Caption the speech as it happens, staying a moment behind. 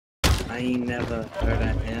I ain't never heard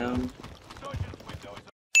of him.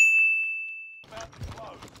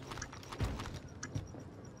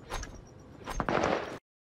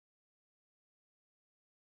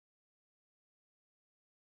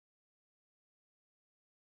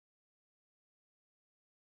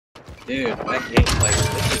 Dude, I hate playing.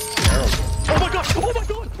 This is terrible. Oh my god! Oh my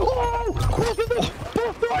god! Oh!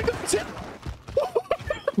 I got it!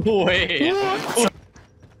 Wait.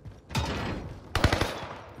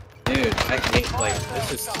 Dude, I hate playing.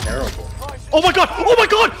 This is terrible. Oh my god! Oh my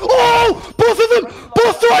god! Oh! Both of them!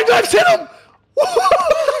 Both throwing knives hit him!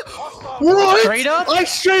 What? Straight up? I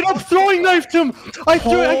straight up throwing knifed him! I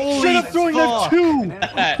straight up throwing knifed too!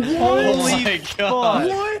 Oh my god.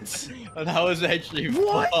 What? That was actually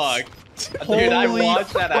What? fucked. Dude, I Holy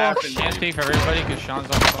watched that happen. Can't speak for everybody because Sean's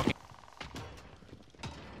on fucking.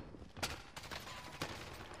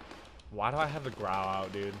 Why do I have the growl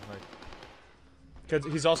out, dude? Like, cause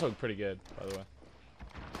he's also pretty good, by the way.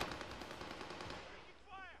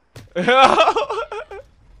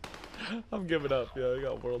 I'm giving up. Yeah, I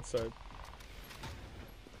got world side.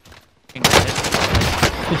 Yeah.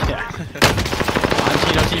 On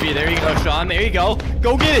Chino TV, there you go, Sean. There you go.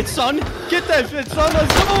 Go get it, son. Get that shit, son.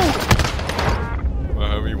 Let's go.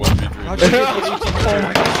 Heavy 1v3.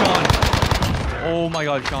 Oh my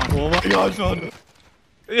god, Sean. Oh my god, Sean.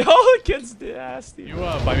 Yo, the kid's nasty. You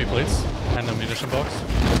buy me plates and a munition box.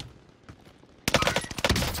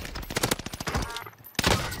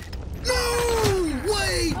 No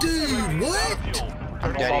way, dude! What?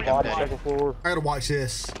 I'm dead. I gotta watch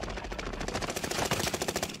this.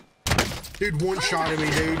 Dude, one shot at me,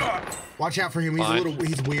 dude. Watch out for him.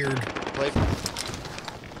 He's weird. I'm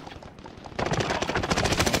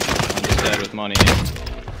just dead with money.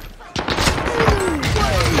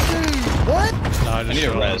 What? No, I need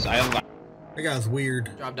a res. I have. That guy's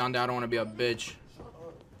weird. Drop down there. I don't want to be a bitch.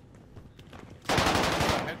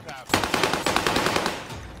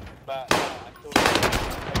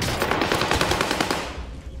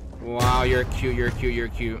 Wow, you're cute. You're cute. You're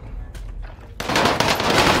cute.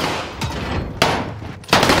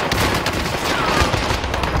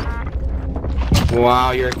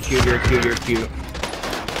 Wow, you're cute. You're cute. You're cute.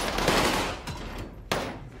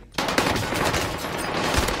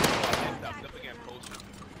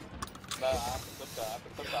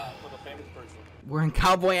 We're in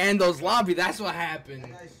Cowboy Ando's lobby. That's what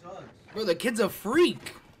happened. Bro, the kid's a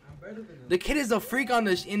freak. The kid is a freak on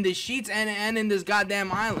the in the sheets and in this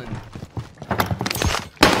goddamn island.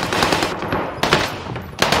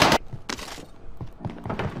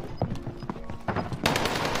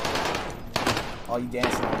 Oh, you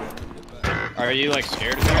dancing on me. Are you like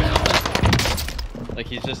scared of him? Like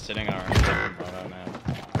he's just sitting on our now.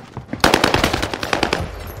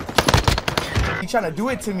 He's trying to do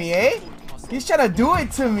it to me, eh? He's trying to do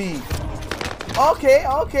it to me. Okay,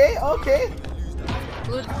 okay, okay.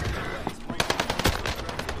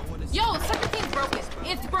 Yo, 17's broken.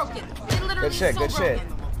 It's broken. It literally Good shit, is so good shit.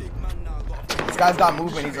 broken. This guy's got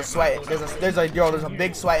movement. He's a sweat. There's a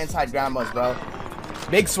big sweat inside grandma's, bro.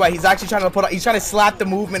 Big sweat. He's actually trying to he's trying to slap the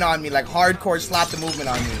movement on me, like hardcore slap the movement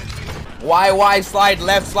on me. Y slide,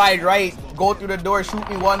 left slide, right. Go through the door, shoot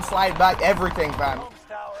me one, slide back, everything, fam.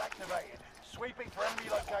 Tower activated. Sweeping for enemy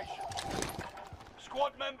location.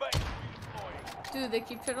 Squad member deployed. Dude, they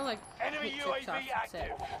keep trying to like enemy hit UAV TikToks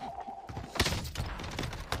active.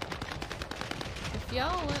 If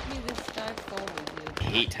y'all let me, this guy forward, dude. I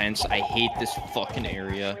hate tents. I hate this fucking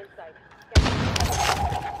area.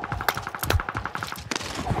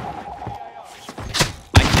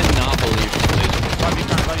 I cannot believe this place.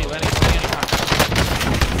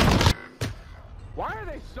 Why are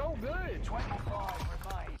they so good? 25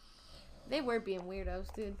 remain. They were being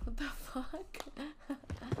weirdos, dude. What the fuck?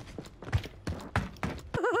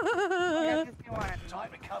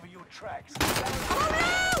 Time to cover your tracks. Oh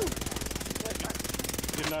no!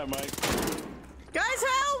 Good night, Mike. Guys,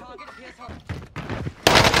 help!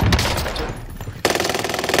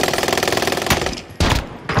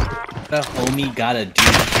 The homie gotta do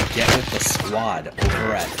to get with the squad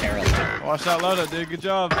over at Parallel. Watch that loadout, dude. Good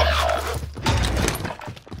job.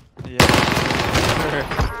 Yeah.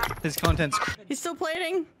 His content's. He's still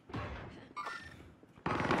plating.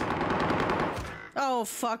 Oh,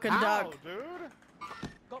 fucking duck.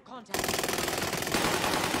 Got contact.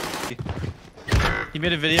 He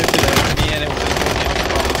made a video today with me and it was.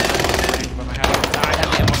 I had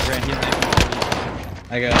the M1 grand. He had the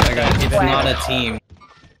M1 I got. It's not a team.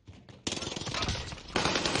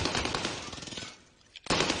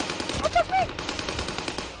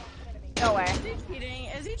 No way. Is he cheating?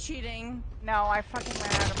 Is he cheating? No, I fucking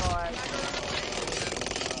ran out of bullets.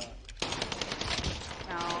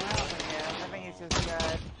 No, I don't think is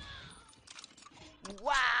good.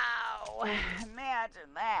 Wow!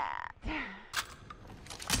 Imagine that.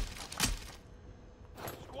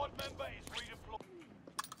 Squad member is redeployed.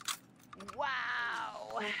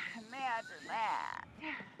 Wow! Imagine that.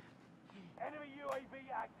 Enemy UAV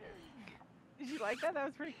active. Did you like that? That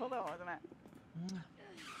was pretty cool though, wasn't it?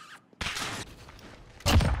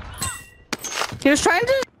 He was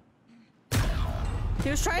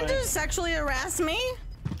trying to sexually harass me.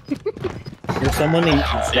 There's someone in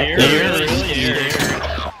there. 4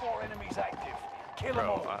 enemies active. Kill them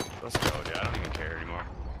all. Let's go, dude. I don't even care anymore.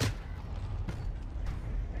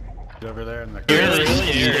 Over there in the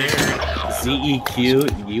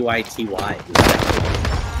ZEQUITY.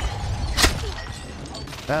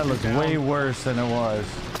 That looks way worse than it was.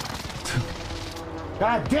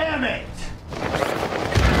 God damn it!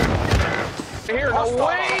 Here, no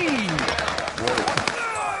way!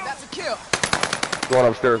 That's a kill. Going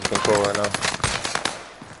upstairs with control right now.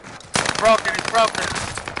 Broken, it's broken.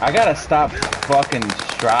 I gotta stop fucking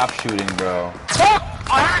drop shooting, bro. Fuck!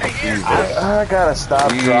 I gotta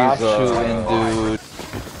stop drop shooting, dude.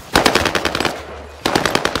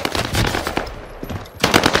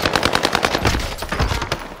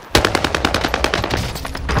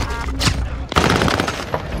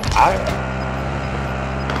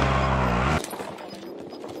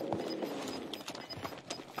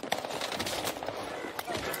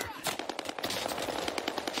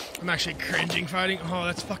 I'm actually cringing fighting. Oh,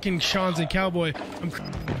 that's fucking Sean's and Cowboy.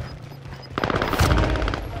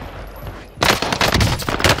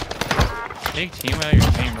 Take team out of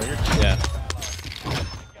your team, bro. Yeah.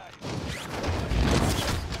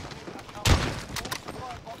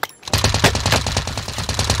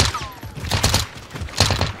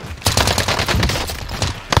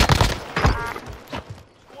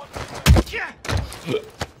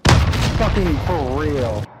 Fucking for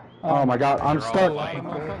real. Oh my god, I'm stuck.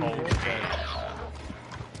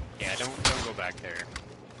 Yeah, don't go back there.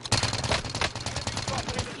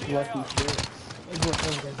 Lucky shit.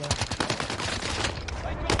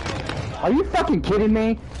 Are you fucking kidding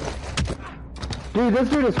me? Dude, this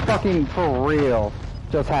dude is fucking for real.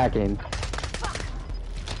 Just hacking.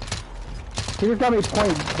 He just got me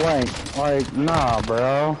point blank. Like, nah,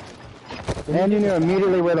 bro. And you knew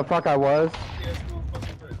immediately where the fuck I was.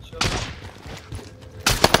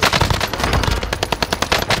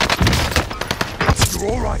 You're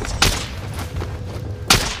all right.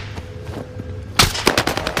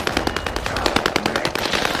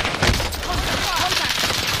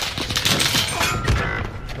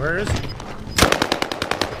 Where is he?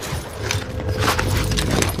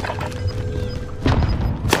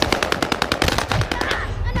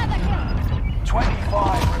 Another kill.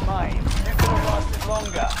 25 remain. You could have lasted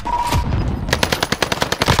longer.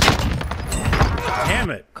 Damn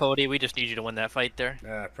it. Cody, we just need you to win that fight there.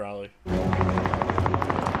 Yeah, probably.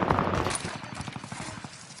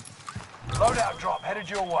 Loadout drop headed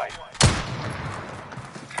your way.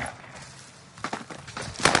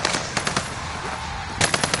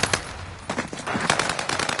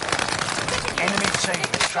 Enemy team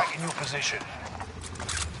is tracking your position.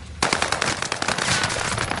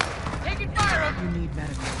 Taking fire. You need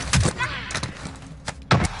medical.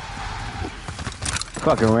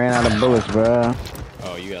 Fucking ran out of bullets, bro.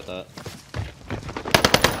 Oh, you got that.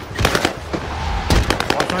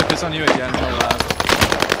 Watch my piss on you again, no laugh.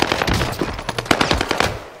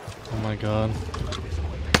 Oh my god.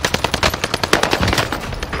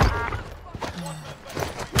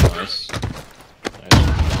 Nice.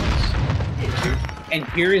 And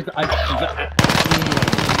here is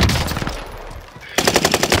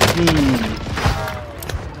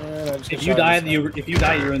if you die,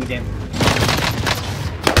 you're in the game.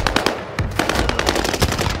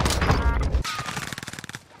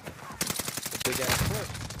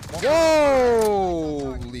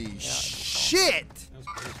 Holy shit!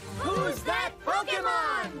 Who's that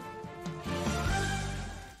Pokemon?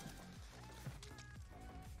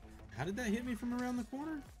 How did that hit me from around the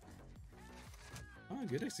corner? Oh,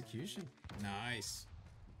 good execution. Nice.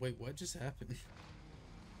 Wait, what just happened?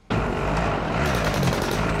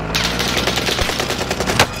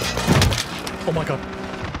 Oh my god.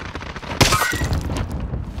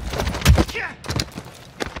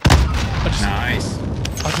 Nice.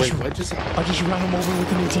 Wait, what just happened? I just ran him over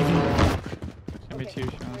with an ATV. Me too,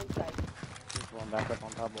 Sean. Just one back up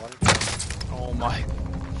on top one. Oh my.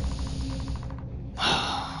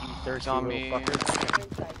 Thirsty on little me. fucker.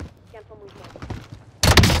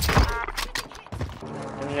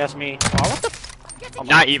 And that's me. Oh, what the? I'm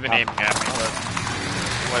not even aiming at me, but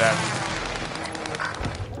whatever.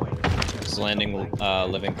 It's landing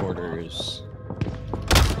living quarters.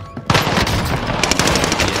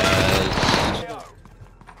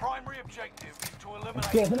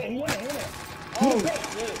 eliminated. Oh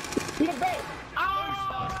shit.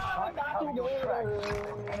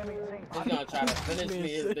 He's gonna try to finish me,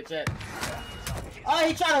 his bitch ass. Oh,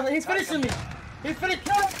 he's finishing me. He's finished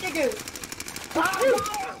killing nigga.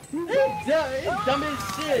 He's dumb as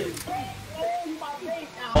shit.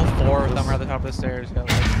 All four of them are at the top of the stairs. Go.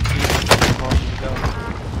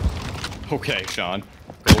 Okay, Sean.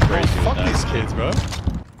 Go crazy Fuck with these that. kids, bro.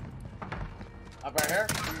 Up right here.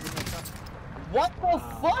 What the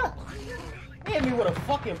fuck? He hit me with a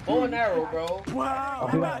fucking bow and arrow, bro. Wow.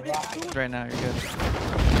 Right now, you're good.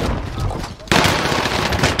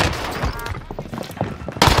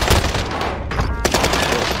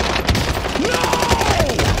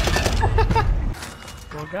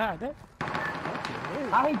 Oh god,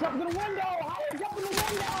 how he jumped in the window? How he jumped in the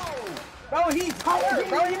window? Bro, he's hurt,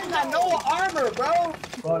 bro. He ain't got no armor, bro.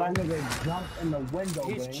 Bro, that nigga jumped in the window,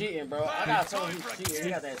 He's man. cheating, bro. I gotta tell him he's cheating. He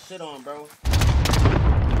got that shit on, bro.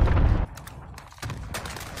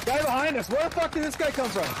 Guy behind us. Where the fuck did this guy come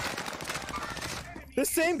from? This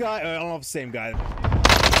same guy. I don't know if it's the same guy.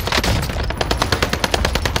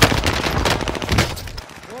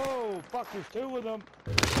 Whoa, fuck, there's two of them.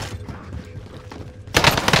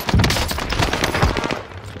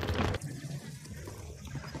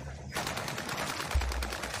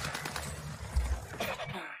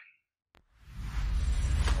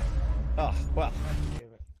 Oh, well.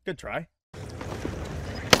 Good try.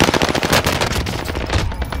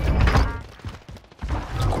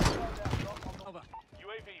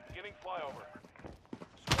 UAV beginning flyover.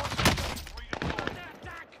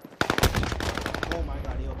 Oh my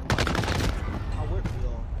god, yo. How weird for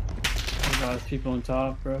y'all. Oh god, there's people on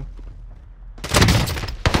top, bro.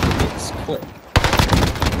 Split.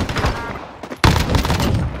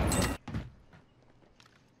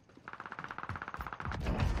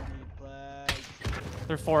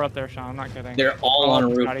 There are four up there, Sean. I'm not kidding. They're all on a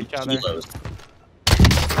roof Got with each other. kilos.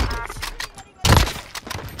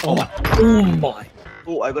 Oh my.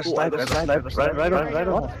 Oh, I got sniped. Right on.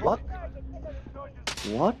 What?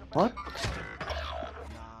 What? What?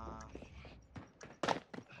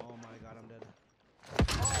 Oh my god, I'm dead.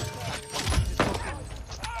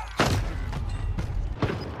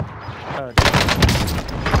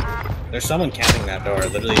 There's someone capping that door,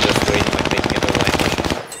 literally just waiting like making it a light.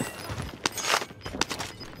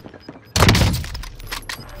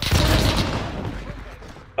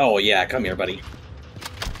 Oh yeah, come here, buddy.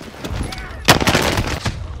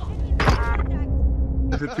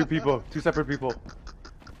 Two people, two separate people.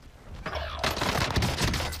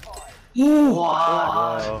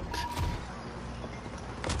 Wow.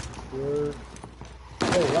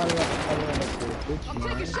 I'm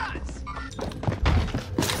taking shots.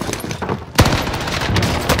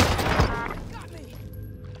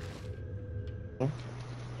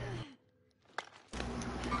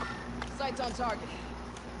 Sights on target.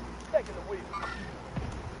 Taking the wheel.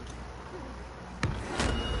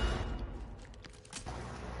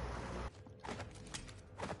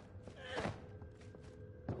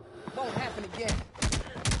 Won't happen again.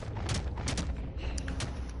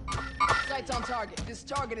 Sights on target. This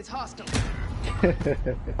target is hostile.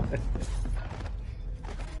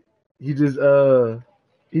 He just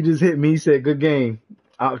hit me. He said, "Good game,"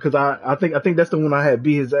 because I think that's the one I had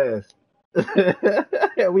beat his ass.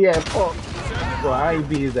 We had fought. Well, I ain't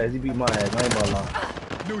beat his ass. He beat my ass. I ain't gonna lie.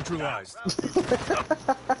 Neutralized.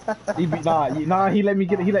 He beat nah. He let me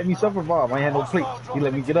survive. I ain't had no plate. He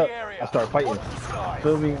let me get up. I started fighting.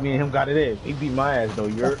 Feel me? Me and him got it in. He beat my ass though.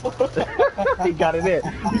 You heard? He got it in.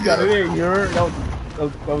 He got it in. You heard? That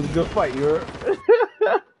was a good fight. You heard?